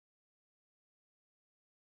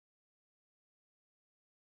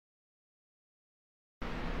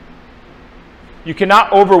You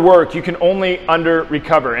cannot overwork, you can only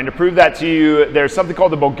under-recover. And to prove that to you, there's something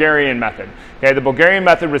called the Bulgarian method. Okay, the Bulgarian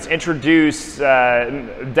method was introduced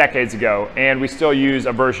decades ago, and we still use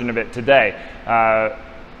a version of it today.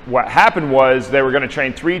 What happened was they were going to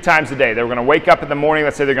train 3 times a day. They were going to wake up in the morning,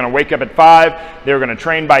 let's say they're going to wake up at 5, they were going to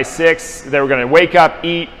train by 6, they were going to wake up,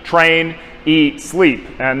 eat, train, eat, sleep.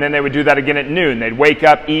 And then they would do that again at noon. They'd wake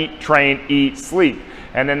up, eat, train, eat, sleep.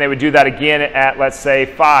 And then they would do that again at, let's say,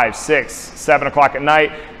 5, 6, 7 o'clock at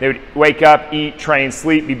night. They would wake up, eat, train,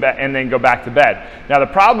 sleep, and then go back to bed. Now, the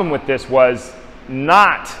problem with this was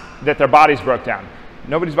not that their bodies broke down.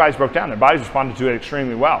 Nobody's bodies broke down. Their bodies responded to it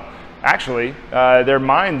extremely well. Actually, their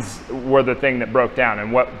minds were the thing that broke down.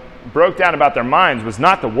 And what broke down about their minds was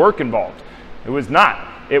not the work involved. It was not.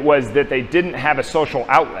 It was that they didn't have a social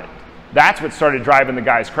outlet. That's what started driving the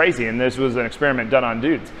guys crazy, and this was an experiment done on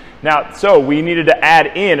dudes. Now, so we needed to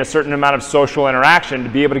add in a certain amount of social interaction to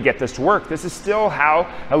be able to get this to work. This is still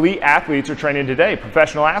how elite athletes are training today,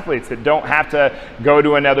 professional athletes that don't have to go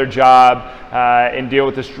to another job and deal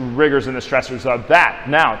with the rigors and the stressors of that.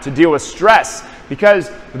 Now, to deal with stress,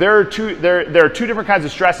 because there are two different kinds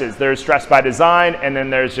of stresses. There's stress by design, and then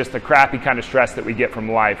there's just the crappy kind of stress that we get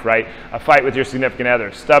from life, right? A fight with your significant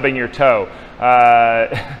other, stubbing your toe,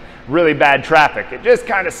 really bad traffic. It just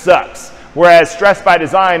kind of sucks. Whereas stress by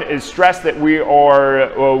design is stress that we're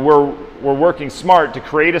working smart to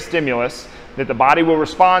create a stimulus that the body will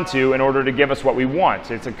respond to in order to give us what we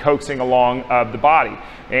want. It's a coaxing along of the body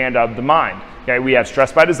and of the mind. Okay, we have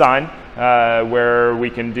stress by design, where we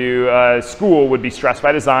can do school would be stress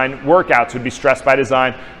by design, workouts would be stress by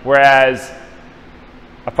design, whereas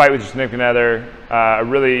a fight with your significant other,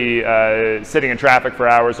 really sitting in traffic for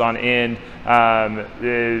hours on end,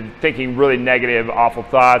 thinking really negative, awful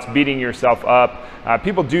thoughts, beating yourself up.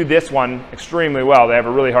 People do this one extremely well. They have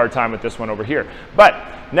a really hard time with this one over here. But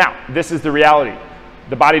now, this is the reality.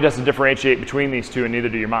 The body doesn't differentiate between these two, and neither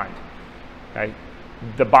do your mind. Okay?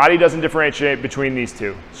 The body doesn't differentiate between these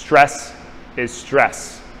two. Stress is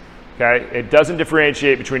stress. Okay? It doesn't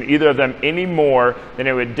differentiate between either of them any more than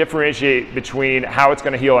it would differentiate between how it's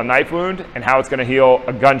going to heal a knife wound and how it's going to heal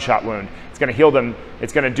a gunshot wound. It's going to heal them.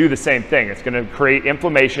 It's going to do the same thing. It's going to create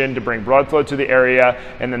inflammation to bring blood flow to the area,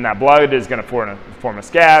 and then that blood is going to form a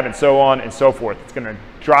scab, and so on and so forth. It's going to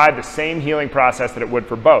drive the same healing process that it would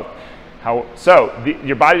for both.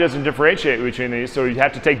 Your body doesn't differentiate between these, so you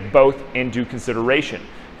have to take both into consideration.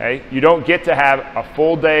 Okay? You don't get to have a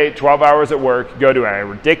full day, 12 hours at work, go to a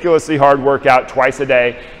ridiculously hard workout twice a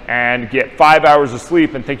day, and get 5 hours of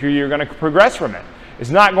sleep and think you're going to progress from it. It's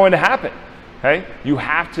not going to happen. Okay? You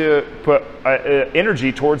have to put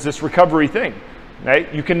energy towards this recovery thing.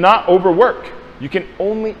 Okay? You cannot overwork. You can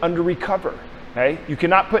only under-recover. Okay? You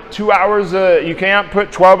cannot put 2 hours. You can't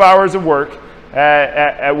put 12 hours of work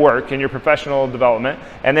at work in your professional development,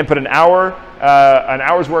 and then put an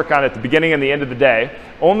hour's work on at the beginning and the end of the day,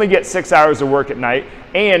 only get 6 hours of work at night,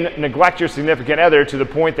 and neglect your significant other to the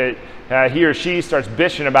point that he or she starts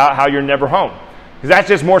bitching about how you're never home. Because that's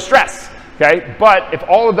just more stress. Okay? But if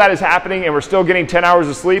all of that is happening and we're still getting 10 hours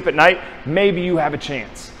of sleep at night, maybe you have a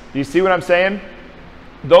chance. Do you see what I'm saying?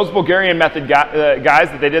 Those Bulgarian method guys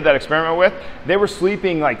that they did that experiment with, they were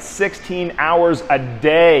sleeping like 16 hours a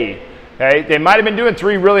day. Okay? They might have been doing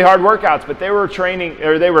 3 really hard workouts, but they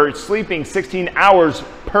were sleeping 16 hours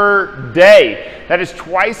per day. That is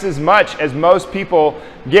twice as much as most people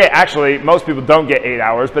get. Actually, most people don't get 8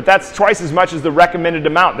 hours, but that's twice as much as the recommended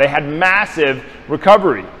amount. They had massive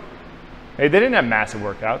recovery. Okay? They didn't have massive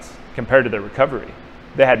workouts compared to their recovery.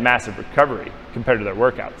 They had massive recovery compared to their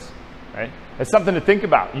workouts. Right? It's something to think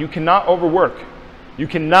about. You cannot overwork. You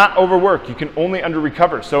cannot overwork. You can only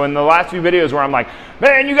under-recover. So in the last few videos where I'm like,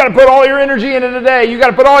 man, you got to put all your energy into today. You got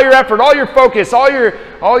to put all your effort, all your focus, all your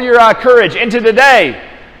courage into today.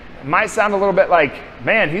 It might sound a little bit like,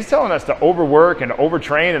 man, he's telling us to overwork and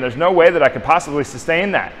overtrain, and there's no way that I could possibly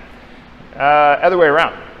sustain that. Other way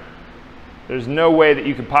around. There's no way that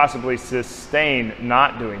you could possibly sustain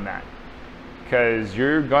not doing that, because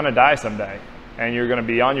you're going to die someday. And you're going to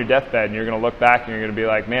be on your deathbed, and you're going to look back, and you're going to be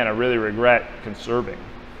like, man, I really regret conserving.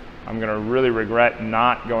 I'm going to really regret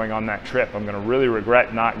not going on that trip. I'm going to really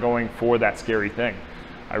regret not going for that scary thing.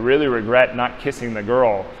 I really regret not kissing the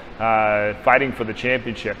girl, fighting for the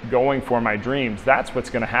championship, going for my dreams. That's what's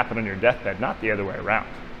going to happen on your deathbed, not the other way around.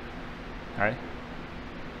 Okay?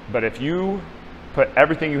 But if you put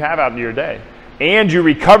everything you have out into your day, and you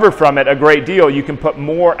recover from it a great deal, you can put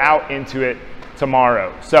more out into it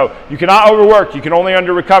tomorrow. So you cannot overwork, you can only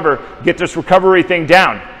under-recover. Get this recovery thing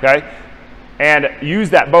down, okay? And use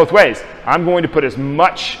that both ways. I'm going to put as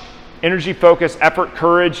much energy, focus, effort,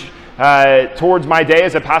 courage, towards my day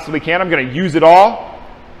as I possibly can. I'm going to use it all,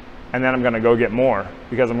 and then I'm going to go get more,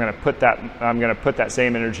 because I'm going to put that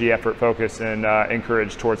same energy, effort, focus, and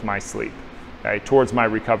courage towards my sleep, okay, towards my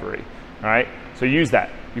recovery. All right. So use that.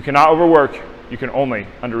 You cannot overwork. You can only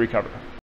under recover.